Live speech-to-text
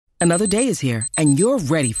Another day is here, and you're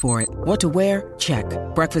ready for it. What to wear? Check.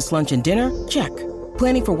 Breakfast, lunch, and dinner? Check.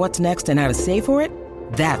 Planning for what's next and how to save for it?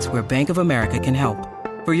 That's where Bank of America can help.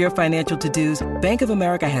 For your financial to-dos, Bank of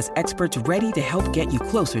America has experts ready to help get you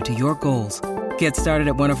closer to your goals. Get started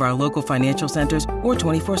at one of our local financial centers or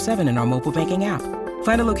 24/7 in our mobile banking app.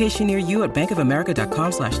 Find a location near you at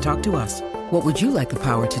bankofamerica.com/talktous. What would you like the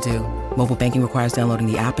power to do? Mobile banking requires downloading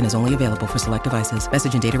the app and is only available for select devices.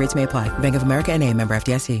 Message and data rates may apply. Bank of America N.A., member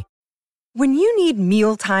FDIC. When you need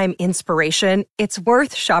mealtime inspiration, it's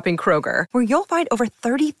worth shopping Kroger, where you'll find over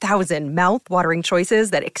 30,000 mouth-watering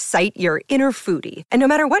choices that excite your inner foodie. And no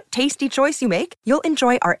matter what tasty choice you make, you'll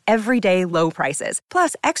enjoy our everyday low prices,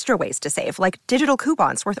 plus extra ways to save, like digital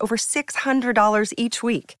coupons worth over $600 each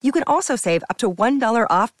week. You can also save up to $1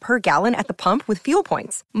 off per gallon at the pump with fuel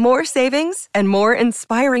points. More savings and more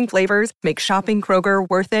inspiring flavors make shopping Kroger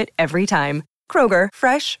worth it every time. Kroger,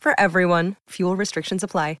 fresh for everyone. Fuel restrictions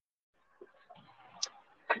apply.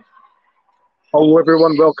 Hello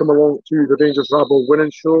everyone, welcome along to the Rangers Rabble Winning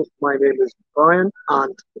Show. My name is Brian,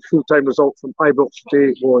 and the full-time result from Ibrox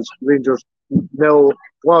today was Rangers 0,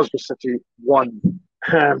 Glasgow City 1.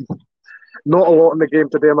 Not a lot in the game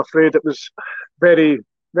today, I'm afraid. It was very,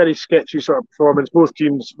 very sketchy sort of performance. Both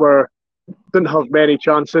teams didn't have many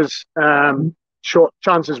chances. Short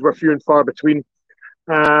chances were few and far between.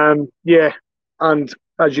 And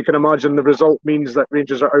as you can imagine, the result means that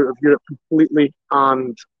Rangers are out of Europe completely,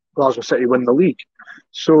 and Glasgow City win the league.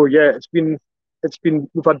 So yeah, we've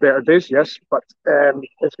had better days, yes, but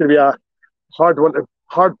it's going to be a hard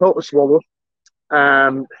pill to swallow.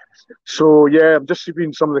 So yeah, I'm just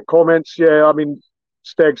reading some of the comments. Yeah, I mean,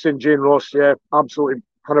 Steg saying Jane Ross, yeah, absolutely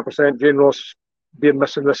 100%. Jane Ross being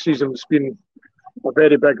missing this season, it's been a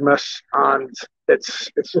very big miss, and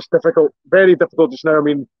it's just difficult, very difficult just now. I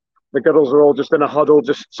mean, the girls are all just in a huddle,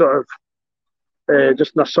 just sort of.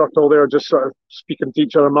 Just in a circle there, just sort of speaking to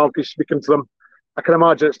each other. Malky's speaking to them. I can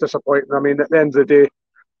imagine it's disappointing. I mean, at the end of the day,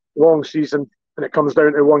 long season, and it comes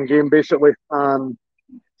down to one game basically.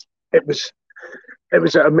 It was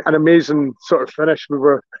an amazing sort of finish. We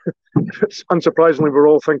were, unsurprisingly, we were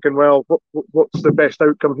all thinking, well, what's the best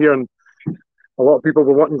outcome here? And a lot of people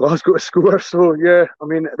were wanting Glasgow to score. So yeah, I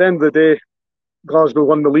mean, at the end of the day, Glasgow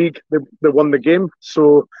won the league. They won the game.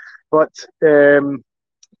 So, but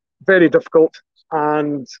very difficult.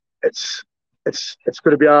 And it's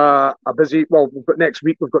going to be a busy. Well, next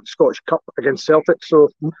week we've got the Scottish Cup against Celtic, so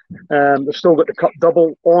they've still got the cup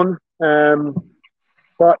double on.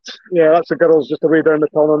 But yeah, that's the girls just away down the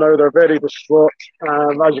tunnel now. They're very distraught,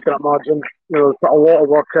 as you can imagine. You know, put a lot of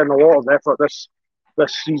work in, a lot of effort this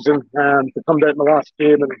season, to come down in the last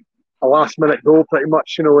game and a last minute goal, pretty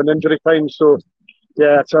much. You know, in injury time. So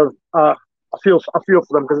yeah, it's I feel for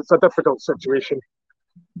them because it's a difficult situation.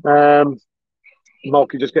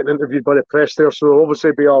 Malky just getting interviewed by the press there, so there'll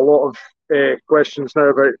obviously be a lot of questions now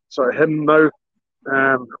about sort of him now.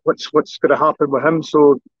 What's going to happen with him?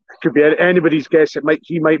 So it could be anybody's guess.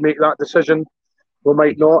 He might make that decision, or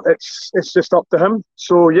might not. It's just up to him.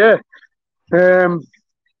 So yeah,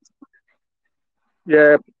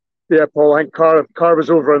 Paul. I think Car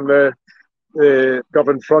was over in the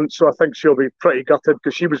Govan front, so I think she'll be pretty gutted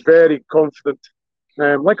because she was very confident,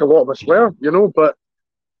 like a lot of us were, you know, but.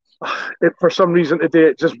 For some reason today,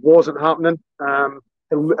 it just wasn't happening.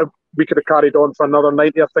 We could have carried on for another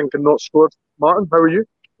 90, I think, and not scored. Martin, how are you?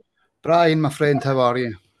 Brian, my friend, how are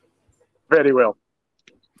you? Very well.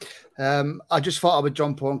 I just thought I would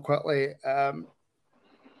jump on quickly.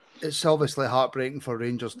 It's obviously heartbreaking for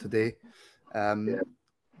Rangers today. How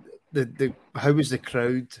was the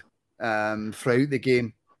crowd throughout the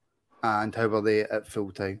game, and how were they at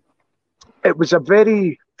full time? It was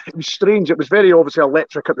strange. It was very obviously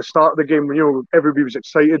electric at the start of the game. You know, everybody was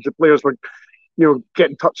excited. The players were, you know,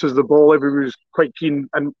 getting touches of the ball. Everybody was quite keen.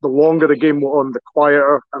 And the longer the game went on, the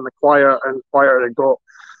quieter it got.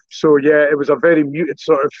 So yeah, it was a very muted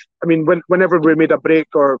sort of. I mean, whenever we made a break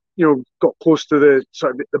or got close to the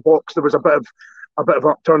sort of the box, there was a bit of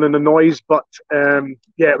upturn in the noise. But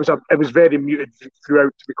it was very muted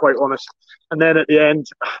throughout, to be quite honest. And then at the end,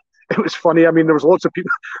 it was funny. I mean, there was lots of people.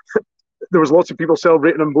 There was lots of people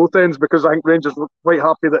celebrating on both ends because I think Rangers were quite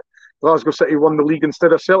happy that Glasgow City won the league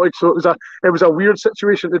instead of Celtic. So it was a weird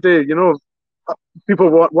situation today. You know,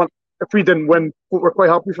 people want if we didn't win, we're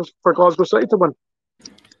quite happy for Glasgow City to win.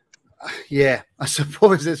 Yeah, I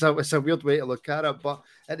suppose it's a weird way to look at it, but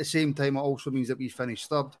at the same time, it also means that we finished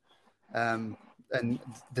third. And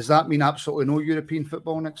does that mean absolutely no European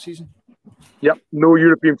football next season? Yep, no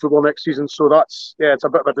European football next season. So it's a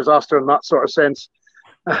bit of a disaster in that sort of sense.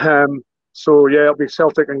 So yeah, it'll be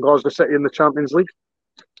Celtic and Glasgow City in the Champions League.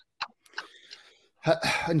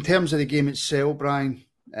 In terms of the game itself, Brian,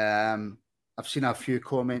 I've seen a few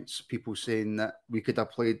comments, people saying that we could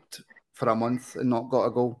have played for a month and not got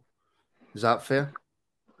a goal. Is that fair?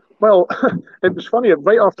 Well, it was funny.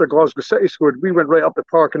 Right after Glasgow City scored, we went right up the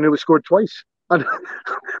park and nearly scored twice. And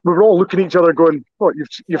we were all looking at each other going, "What,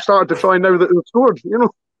 you've started to try now that they've scored? You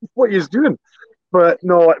know, what are you doing?" But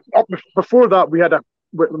no, before that,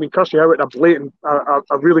 Kirsty Howard had a blatant,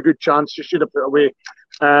 a really good chance. She should have put away.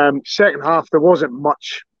 Second half, there wasn't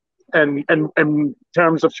much in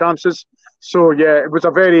terms of chances. So yeah, it was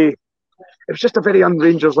just a very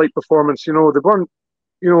un-Rangers-like performance. You know, they weren't,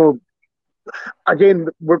 you know. Again,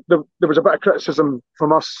 there was a bit of criticism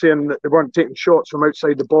from us saying that they weren't taking shots from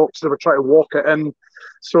outside the box. They were trying to walk it in.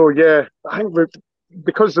 So yeah, I think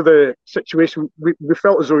because of the situation, we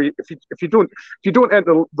felt as though if you don't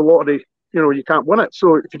enter the lottery, you know, you can't win it.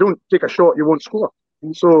 So if you don't take a shot, you won't score.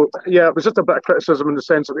 So yeah, it was just a bit of criticism in the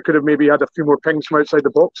sense that they could have maybe had a few more pings from outside the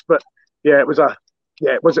box. But yeah,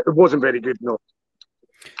 it wasn't very good, no.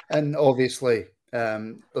 And obviously,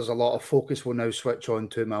 there's a lot of focus will now switch on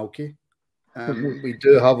to Malky. We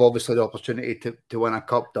do have obviously the opportunity to win a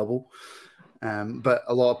cup double, but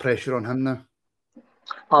a lot of pressure on him now.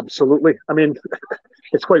 Absolutely. I mean,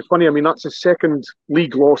 it's quite funny. I mean, that's his second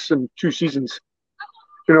league loss in 2 seasons.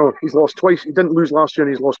 You know, he's lost twice. He didn't lose last year,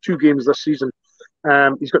 and he's lost 2 games this season.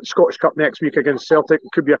 He's got the Scottish Cup next week against Celtic.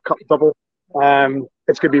 It could be a cup double.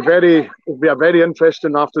 It's going to be a very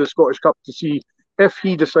interesting after the Scottish Cup to see if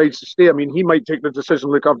he decides to stay. I mean, he might take the decision,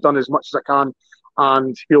 look, I've done as much as I can,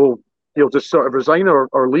 and he'll just sort of resign or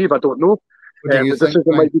leave. I don't know. The decision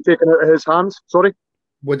might be taken out of his hands. Sorry?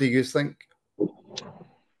 What do you think?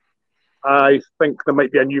 I think there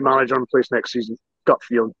might be a new manager in place next season. Gut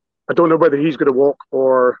feeling. I don't know whether he's going to walk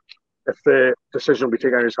or if the decision will be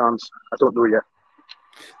taken out of his hands. I don't know yet.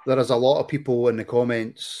 There is a lot of people in the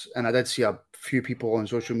comments, and I did see a few people on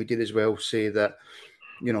social media as well say that,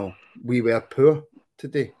 you know, we were poor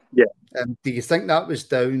today. Yeah. Do you think that was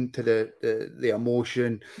down to the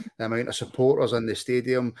emotion, the amount of supporters in the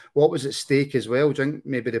stadium? What was at stake as well? Do you think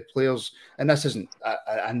maybe the players, and this isn't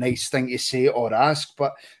a nice thing to say or ask,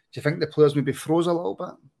 but do you think the players maybe froze a little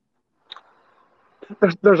bit?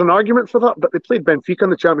 There's an argument for that, but they played Benfica in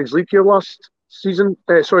the Champions League here last season.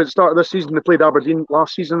 At the start of this season, they played Aberdeen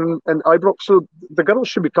last season in Ibrox. So the girls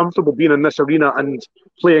should be comfortable being in this arena and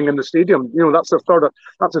playing in the stadium. You know, that's the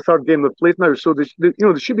third game they've played now. So they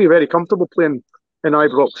should be very comfortable playing in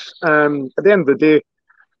Ibrox. At the end of the day,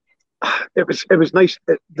 it was nice.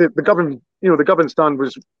 The Govan stand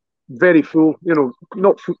was very full. You know,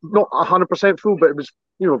 not 100% full, but it was,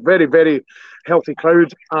 you know, very, very healthy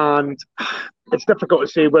crowd. And it's difficult to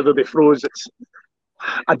say whether they froze.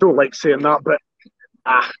 I don't like saying that, but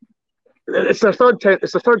it's their third time.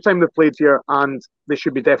 It's the third time they've played here, and they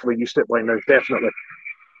should be definitely used to it by now. Definitely.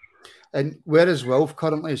 And where is Wolf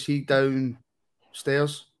currently? Is he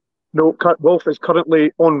downstairs? No, Wolf is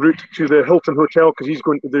currently en route to the Hilton Hotel because he's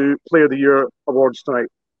going to do Player of the Year awards tonight.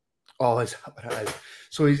 Oh, is that what it is?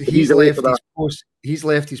 So he's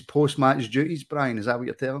left his post-match duties, Brian. Is that what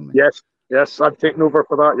you're telling me? Yes, I've taken over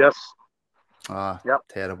for that. Yes. Yep.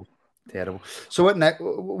 Terrible. So what now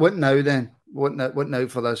then? What now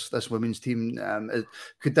for this women's team?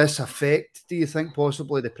 Could this affect, do you think,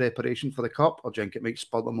 possibly the preparation for the cup, or do you think it might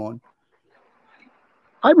spur them on?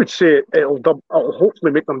 I would say it'll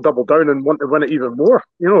hopefully make them double down and want to win it even more.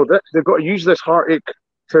 You know, they've got to use this heartache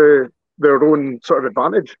to their own sort of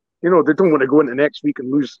advantage. You know, they don't want to go into next week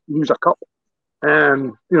and lose a cup.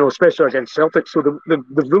 You know, especially against Celtic. So they've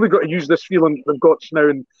really got to use this feeling they've got now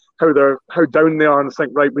and how down they are, and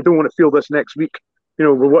think, right, we don't want to feel this next week. You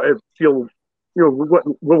know, we want to feel, you know,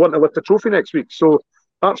 we want to lift the trophy next week. So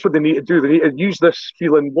that's what they need to do. They need to use this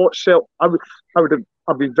feeling. Watch Celtic.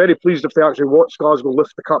 I'd be very pleased if they actually watch Glasgow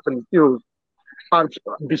lift the cup and, you know, and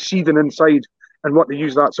be seething inside and want to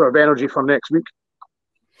use that sort of energy for next week.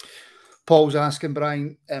 Paul's asking,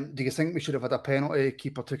 Brian, do you think we should have had a penalty?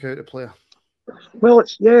 Keeper took out a player. Well,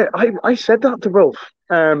 I said that to Wolf.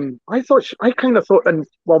 I kind of thought, and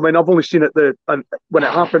well, I mean, I've only seen it when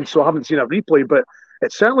it happened, so I haven't seen a replay, but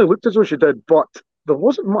it certainly looked as though she did. But there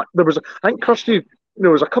wasn't much. I think Kirsty,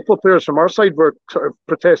 there was a couple of players from our side were sort of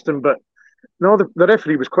protesting, but no, the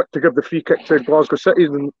referee was quick to give the free kick to Glasgow City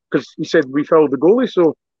because he said we fouled the goalie.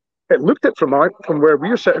 So it looked it from where we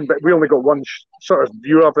were sitting, but we only got one sort of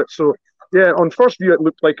view of it. So yeah, on first view it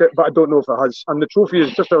looked like it, but I don't know if it has. And the trophy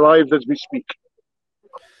has just arrived as we speak.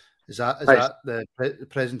 Is that the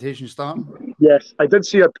presentation starting? Yes, I did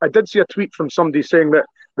see a tweet from somebody saying that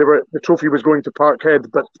the trophy was going to Parkhead,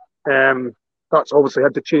 but that's obviously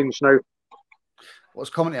had to change now. Well, it's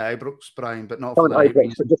coming to Ibrox, Brian, but not for the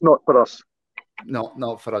Ibrox, but just not for us. No,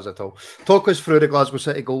 not for us at all. Talk us through the Glasgow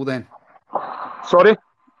City goal then. Sorry?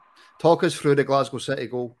 Talk us through the Glasgow City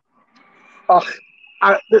goal.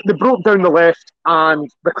 They broke down the left and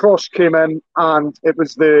the cross came in, and it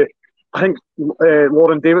was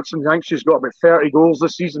Lauren Davidson, I think she's got about 30 goals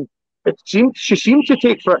this season. She seemed to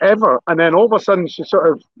take forever, and then all of a sudden she sort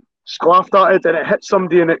of sclaffed at it and it hit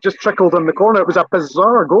somebody and it just trickled in the corner. It was a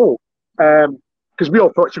bizarre goal because we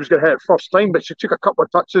all thought she was going to hit it first time, but she took a couple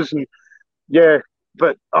of touches and in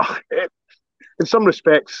some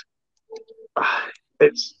respects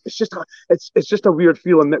it's just a weird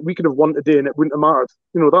feeling that we could have won today and it wouldn't have mattered.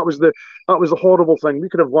 That was the horrible thing. We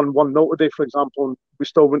could have won 1-0 today, for example, and we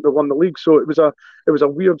still wouldn't have won the league. So it was a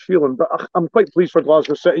weird feeling. But I'm quite pleased for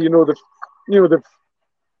Glasgow City.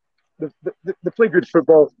 They play good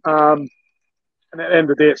football. And at the end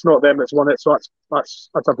of the day, it's not them that's won it. So that's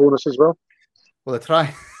a bonus as well. Well,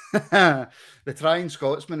 the trying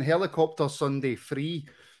Scotsman, Helicopter Sunday free,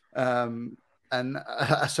 and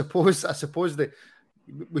I suppose that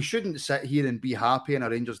we shouldn't sit here and be happy in a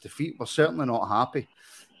Rangers defeat. We're certainly not happy,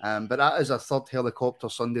 but that is a third Helicopter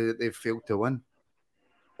Sunday that they've failed to win.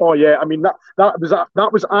 Oh yeah, I mean that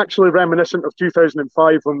was actually reminiscent of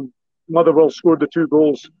 2005 when Motherwell scored the 2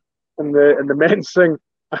 goals in the men's thing,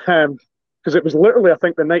 because it was literally I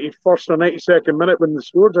think the 91st or 92nd minute when they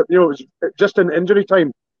scored it. It was just in injury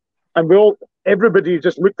time, and everybody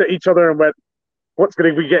just looked at each other and went, what's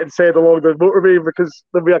going to be getting said along the motorway, because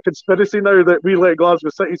there'll be a conspiracy now that we let Glasgow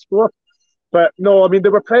City score. But no, I mean, they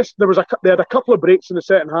were pressed. They had a couple of breaks in the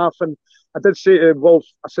second half, and I did say to Wolf,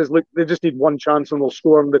 I says, look, they just need one chance and they'll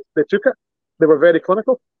score, and they took it. They were very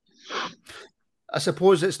clinical. I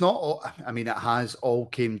suppose it's not all, I mean, it has all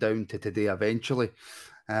came down to today eventually.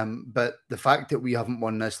 But the fact that we haven't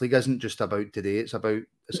won this league isn't just about today. It's about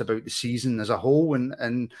the season as a whole,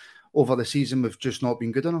 and over the season we've just not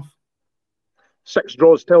been good enough. 6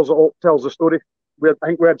 draws tells the story. I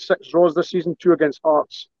think we had 6 draws this season: 2 against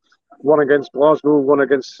Hearts, 1 against Glasgow, 1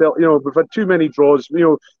 against Celtic. We've had too many draws.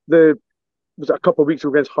 Was a couple of weeks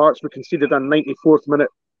ago against Hearts, we conceded a 94th minute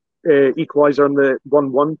equaliser in the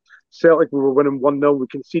 1-1. Celtic, we were winning 1-0. We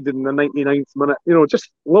conceded in the 99th minute. Just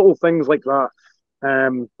little things like that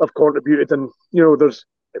have contributed. And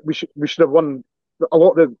we should have won a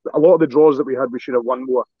lot of the draws that we had. We should have won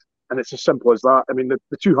more. And it's as simple as that. I mean, the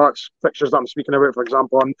 2 Hearts fixtures that I'm speaking about, for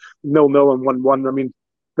example, on 0-0 and 1-1. I mean,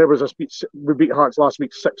 we beat Hearts last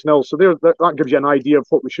week 6-0. So that gives you an idea of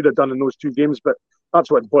what we should have done in those 2 games. But that's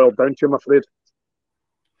what it boiled down to, I'm afraid.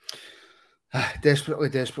 Desperately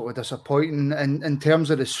disappointing. And in terms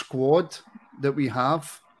of the squad that we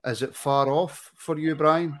have, is it far off for you,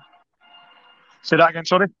 Brian? Say that again,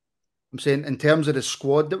 sorry? I'm saying in terms of the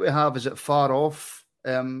squad that we have, is it far off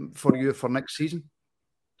for you for next season?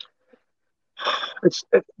 It's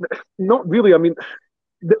not really. I mean,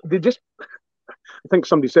 they just. I think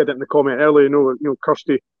somebody said it in the comment earlier.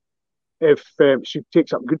 Kirsty, if she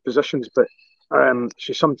takes up good positions, but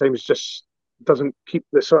she sometimes just doesn't keep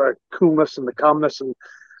the sort of coolness and the calmness and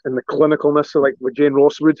the clinicalness like with Jane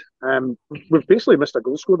Ross would. We've basically missed a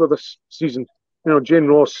goal scorer this season. Jane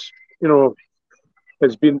Ross,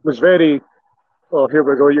 was very. Oh, here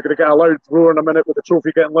we go. You're going to get a loud roar in a minute with the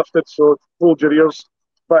trophy getting lifted. So hold your ears.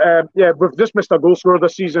 But we've just missed a goal scorer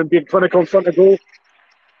this season, being clinical in front of goal.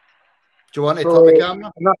 Do you want to turn the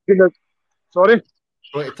camera? Sorry? Do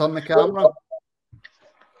you want to turn the camera?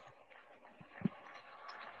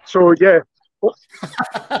 So, yeah.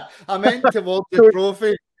 I meant towards the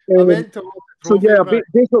trophy.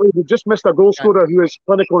 Basically, we just missed a goal scorer who is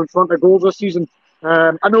clinical in front of goal this season.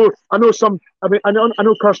 I know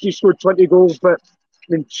Kirsty scored 20 goals, but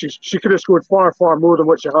I mean, she could have scored far, far more than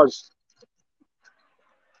what she has.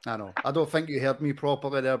 I know. I don't think you heard me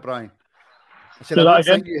properly there, Brian. I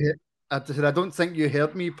don't think you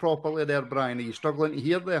heard me properly there, Brian. Are you struggling to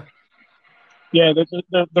hear there? Yeah,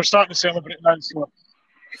 they're starting to celebrate now. So,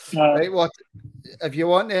 right, what? If you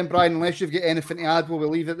want then, Brian, unless you've got anything to add, will we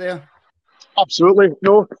leave it there? Absolutely.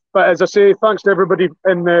 No. But as I say, thanks to everybody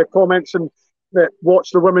in the comments and that watch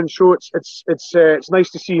the women's show. It's nice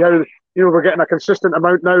to see how we're getting a consistent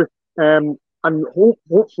amount now. And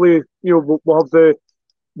hopefully,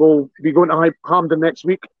 we'll be going to Hampden next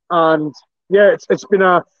week, and it's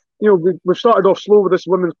been we've started off slow with this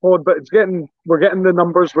women's pod, but we're getting the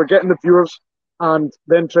numbers, we're getting the viewers, and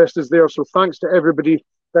the interest is there. So thanks to everybody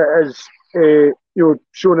that has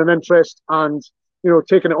shown an interest and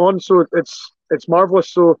taking it on. So it's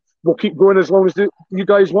marvelous. So we'll keep going as long as you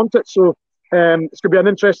guys want it. So it's going to be an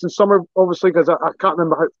interesting summer, obviously, because I can't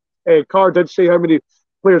remember how Carr did say how many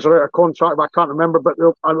players are out of contract, but I can't remember. But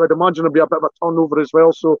I would imagine there'll be a bit of a turnover as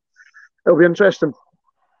well, so it'll be interesting.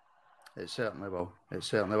 It certainly will. It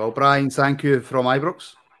certainly will. Brian, thank you from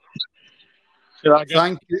Ibrox.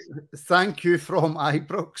 Thank you from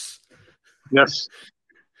Ibrox. Yes.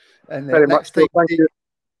 And very much so. Thank you.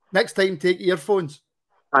 Next time, take earphones.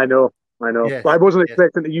 I know. Yes. But I wasn't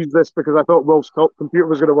expecting to use this because I thought Will's computer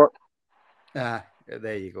was going to work.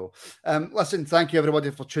 There you go. Listen, thank you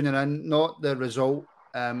everybody for tuning in. Not the result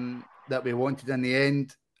that we wanted in the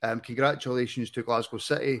end. Congratulations to Glasgow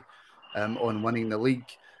City on winning the league.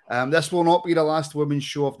 This will not be the last women's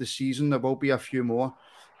show of the season. There will be a few more.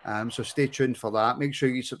 So stay tuned for that. Make sure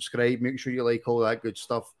you subscribe. Make sure you like all that good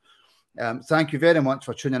stuff. Thank you very much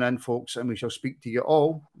for tuning in, folks, and we shall speak to you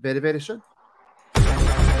all very, very soon.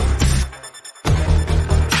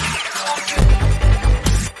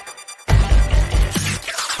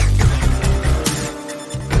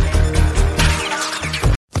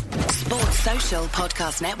 Sports Social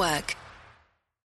Podcast Network.